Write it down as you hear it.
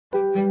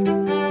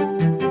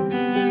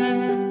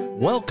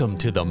Welcome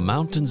to the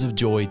Mountains of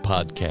Joy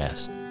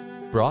podcast,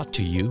 brought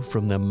to you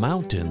from the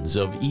mountains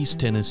of East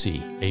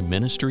Tennessee, a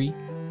ministry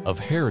of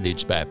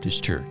Heritage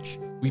Baptist Church.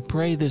 We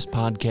pray this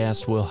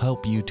podcast will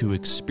help you to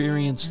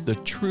experience the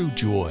true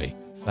joy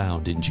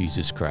found in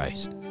Jesus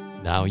Christ.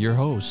 Now your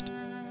host,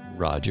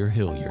 Roger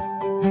Hilliard.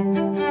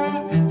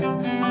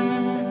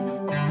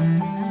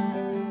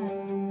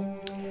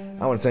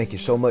 I want to thank you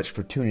so much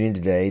for tuning in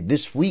today.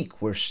 This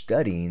week we're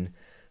studying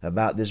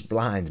about this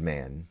blind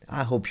man.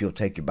 I hope you'll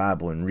take your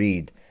Bible and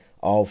read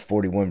all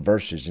 41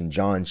 verses in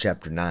John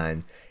chapter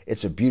 9.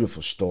 It's a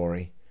beautiful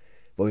story.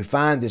 But we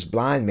find this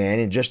blind man,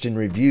 and just in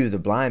review, the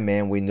blind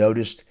man we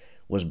noticed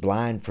was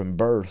blind from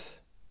birth.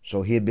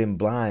 So he had been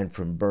blind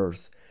from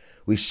birth.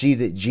 We see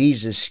that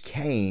Jesus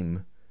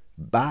came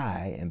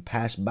by and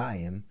passed by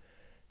him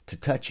to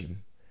touch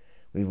him.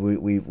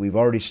 We've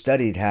already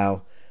studied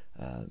how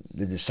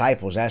the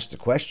disciples asked the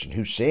question,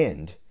 who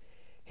sinned?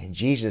 And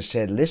Jesus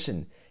said,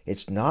 listen,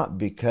 it's not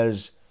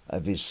because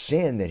of his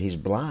sin that he's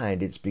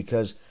blind. It's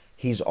because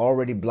he's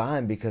already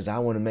blind because I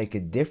want to make a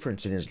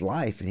difference in his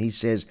life. And he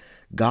says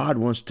God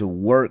wants to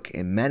work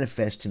and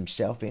manifest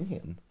himself in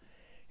him.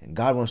 And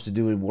God wants to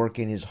do a work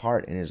in his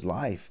heart and his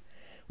life.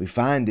 We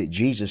find that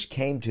Jesus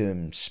came to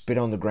him, spit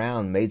on the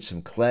ground, made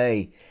some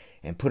clay,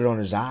 and put it on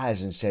his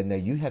eyes and said, now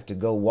you have to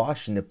go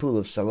wash in the pool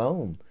of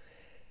Siloam.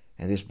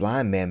 And this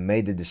blind man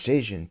made the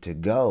decision to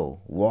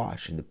go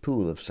wash in the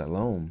pool of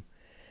Siloam.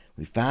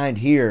 We find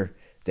here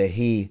that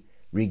he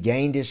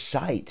regained his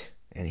sight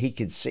and he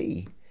could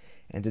see.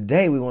 And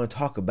today we want to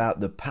talk about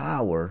the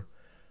power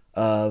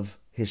of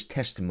his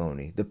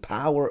testimony, the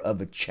power of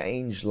a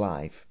changed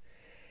life.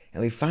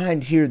 And we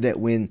find here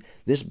that when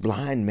this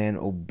blind man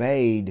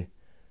obeyed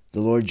the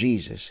Lord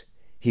Jesus,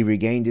 he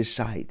regained his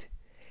sight.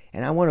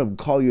 And I want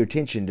to call your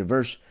attention to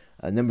verse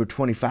number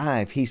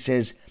 25. He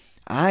says,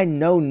 I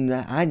know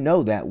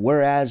that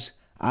whereas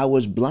I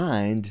was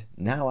blind,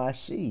 now I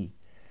see.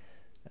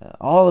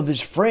 All of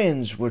his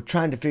friends were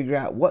trying to figure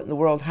out what in the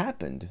world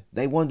happened.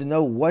 They wanted to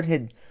know what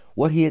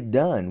he had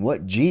done,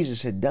 what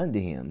Jesus had done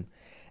to him.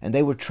 And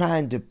they were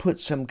trying to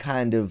put some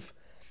kind of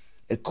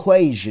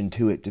equation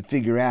to it to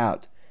figure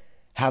out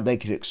how they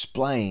could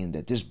explain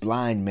that this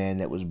blind man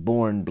that was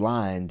born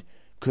blind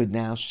could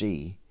now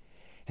see.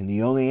 And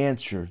the only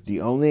answer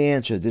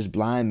this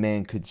blind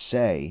man could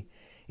say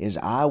is,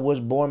 I was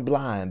born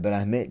blind, but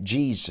I met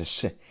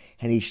Jesus,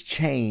 and he's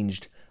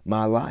changed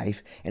my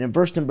life. And in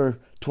verse number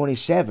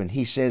 27,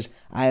 he says,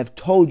 I have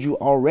told you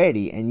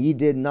already, and ye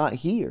did not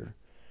hear.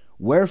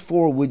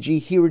 Wherefore would ye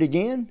hear it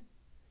again?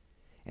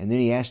 And then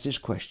he asked this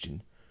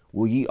question,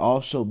 will ye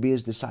also be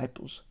his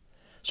disciples?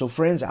 So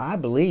friends, I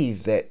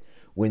believe that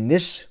when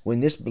this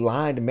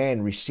blind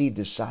man received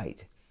his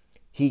sight,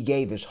 he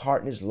gave his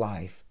heart and his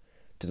life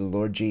to the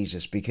Lord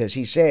Jesus, because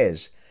he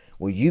says,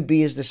 will you be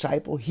his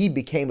disciple? He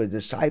became a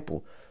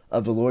disciple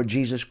of the Lord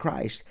Jesus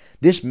Christ.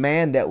 This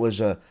man that was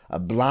a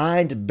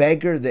blind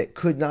beggar that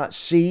could not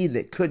see,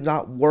 that could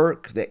not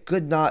work, that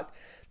could not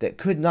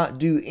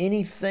do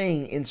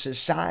anything in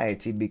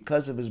society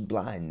because of his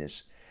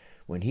blindness.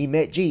 When he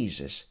met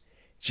Jesus,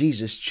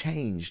 Jesus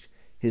changed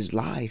his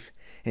life.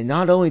 And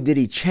not only did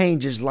he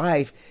change his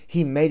life,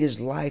 he made his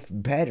life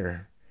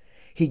better.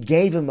 He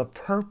gave him a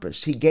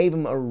purpose. He gave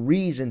him a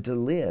reason to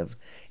live.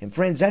 And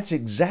friends, that's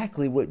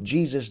exactly what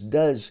Jesus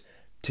does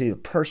to a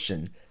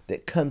person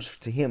that comes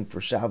to him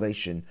for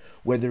salvation,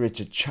 whether it's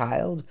a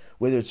child,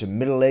 whether it's a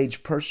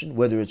middle-aged person,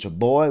 whether it's a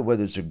boy,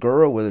 whether it's a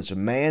girl, whether it's a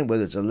man,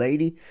 whether it's a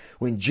lady.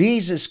 When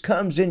Jesus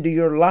comes into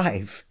your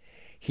life,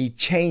 he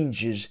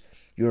changes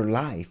your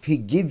life. He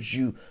gives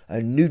you a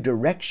new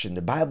direction.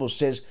 The Bible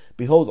says,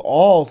 behold,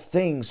 all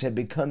things have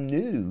become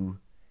new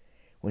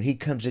when he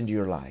comes into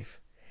your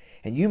life.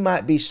 And you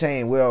might be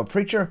saying, well,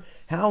 preacher,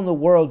 how in the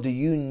world do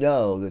you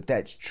know that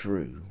that's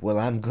true? Well,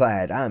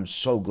 I'm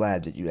so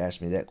glad that you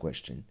asked me that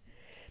question.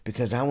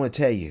 Because I want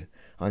to tell you,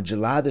 on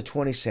July the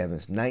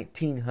 27th,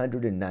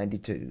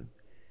 1992,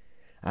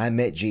 I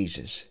met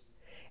Jesus.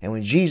 And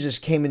when Jesus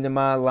came into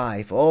my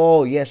life,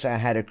 oh, yes, I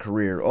had a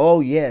career.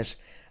 Oh, yes,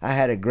 I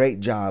had a great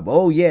job.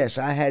 Oh, yes,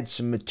 I had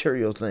some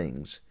material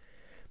things.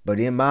 But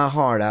in my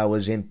heart, I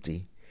was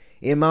empty.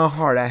 In my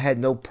heart, I had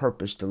no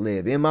purpose to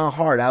live. In my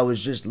heart, I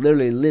was just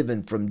literally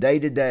living from day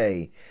to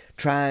day,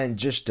 trying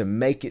just to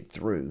make it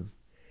through.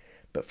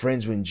 But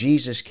friends, when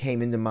Jesus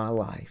came into my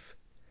life,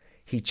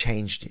 he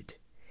changed it.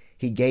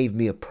 He gave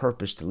me a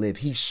purpose to live.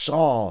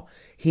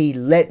 He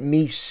let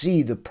me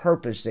see the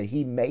purpose that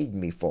he made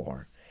me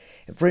for.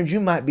 And friends, you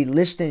might be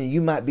listening and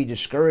you might be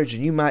discouraged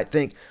and you might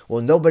think,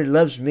 well, nobody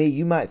loves me.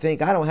 You might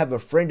think, I don't have a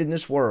friend in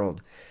this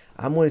world.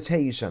 I'm going to tell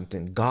you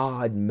something.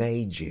 God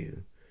made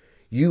you.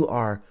 You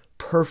are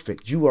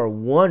perfect. You are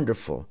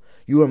wonderful.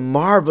 You are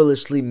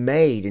marvelously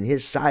made in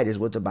his sight, is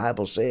what the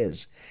Bible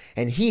says.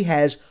 And he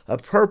has a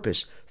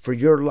purpose for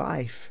your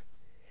life.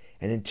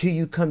 And until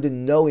you come to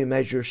know him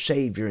as your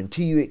Savior,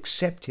 until you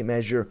accept him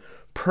as your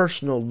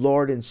personal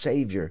Lord and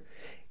Savior,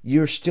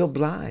 you're still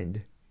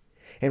blind.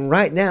 And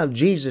right now,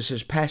 Jesus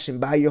is passing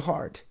by your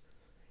heart.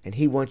 And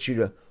he wants you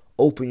to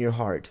open your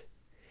heart.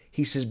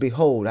 He says,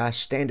 behold, I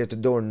stand at the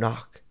door and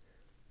knock.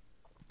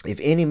 If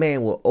any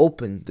man will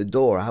open the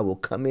door, I will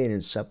come in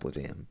and sup with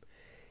him,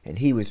 and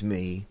he with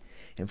me.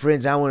 And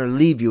friends, I want to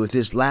leave you with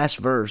this last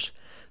verse.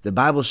 The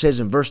Bible says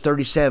in verse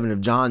 37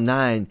 of John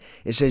 9,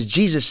 it says,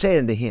 Jesus said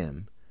unto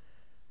him,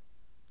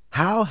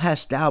 how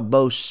hast thou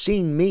both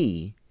seen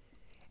me,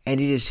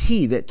 and it is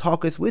he that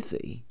talketh with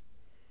thee?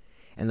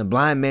 And the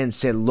blind man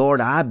said,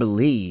 Lord, I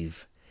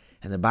believe.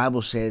 And the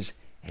Bible says,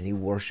 and he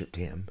worshiped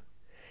him.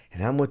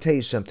 And I'm going to tell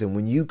you something.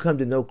 When you come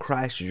to know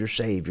Christ as your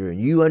Savior, and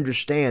you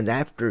understand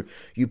after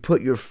you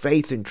put your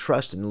faith and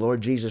trust in the Lord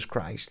Jesus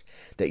Christ,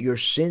 that your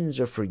sins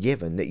are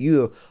forgiven, that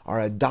you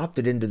are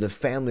adopted into the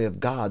family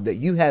of God, that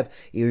you have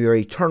your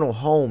eternal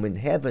home in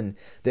heaven,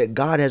 that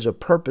God has a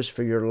purpose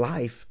for your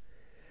life,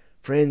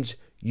 friends,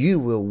 you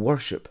will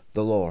worship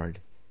the Lord.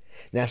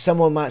 Now,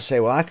 someone might say,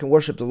 well, I can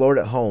worship the Lord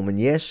at home.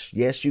 And yes,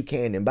 you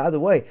can. And by the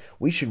way,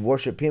 we should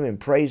worship Him and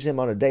praise Him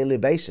on a daily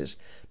basis.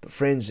 But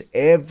friends,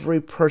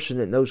 every person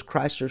that knows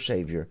Christ their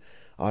Savior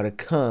ought to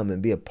come and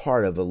be a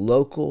part of a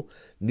local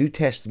New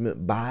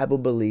Testament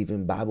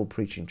Bible-believing,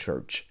 Bible-preaching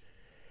church.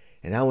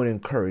 And I want to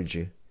encourage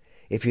you,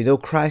 if you know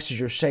Christ as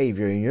your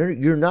Savior and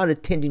you're not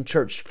attending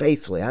church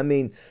faithfully, I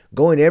mean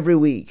going every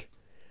week,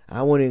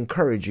 I want to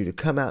encourage you to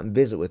come out and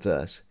visit with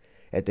us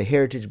at the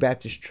Heritage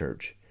Baptist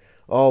Church.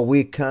 Oh,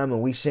 we come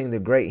and we sing the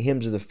great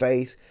hymns of the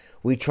faith.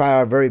 We try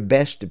our very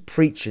best to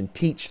preach and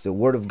teach the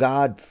Word of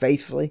God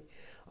faithfully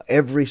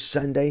every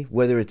Sunday,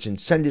 whether it's in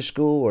Sunday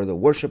school or the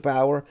worship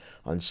hour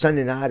on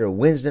Sunday night or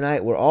Wednesday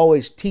night. We're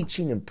always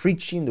teaching and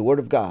preaching the Word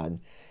of God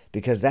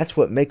because that's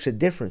what makes a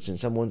difference in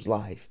someone's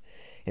life.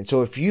 And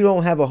so if you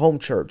don't have a home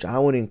church, I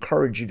want to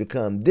encourage you to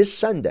come this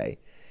Sunday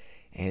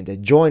and to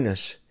join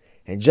us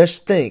and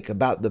just think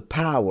about the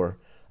power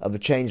of a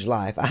changed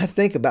life. I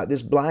think about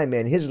this blind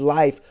man. His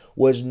life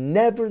was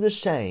never the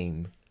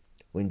same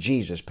when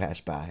Jesus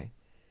passed by.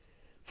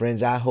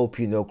 Friends, I hope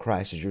you know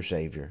Christ as your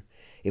Savior.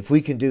 If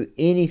we can do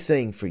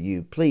anything for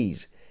you,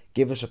 please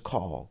give us a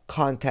call.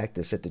 Contact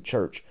us at the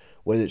church,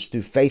 whether it's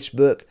through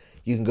Facebook.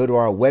 You can go to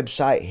our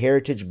website,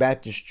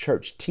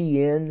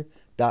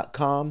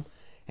 heritagebaptistchurchtn.com,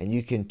 and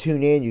you can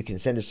tune in. You can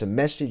send us a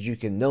message. You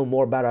can know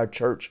more about our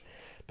church.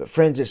 But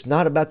friends, it's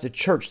not about the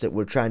church that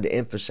we're trying to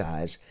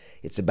emphasize.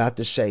 It's about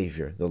the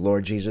Savior, the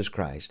Lord Jesus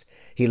Christ.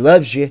 He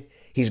loves you.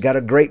 He's got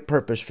a great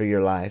purpose for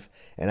your life.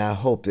 And I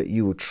hope that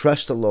you will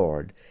trust the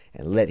Lord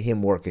and let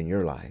Him work in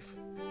your life.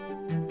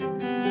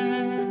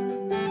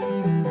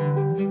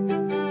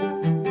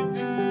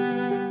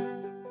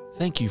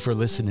 Thank you for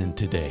listening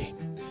today.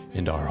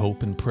 And our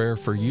hope and prayer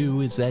for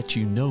you is that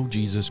you know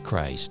Jesus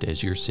Christ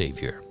as your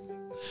Savior.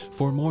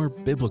 For more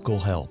biblical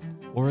help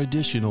or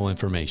additional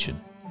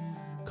information,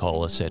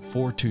 call us at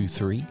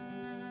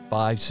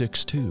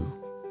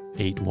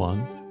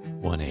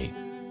 423-562-8118.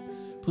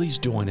 Please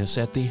join us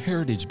at the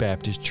Heritage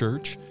Baptist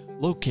Church,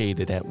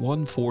 located at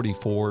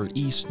 144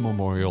 East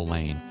Memorial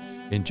Lane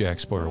in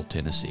Jacksboro,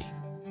 Tennessee.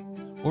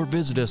 Or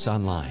visit us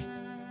online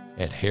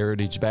at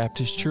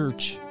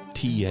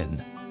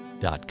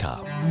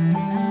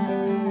heritagebaptistchurchtn.com.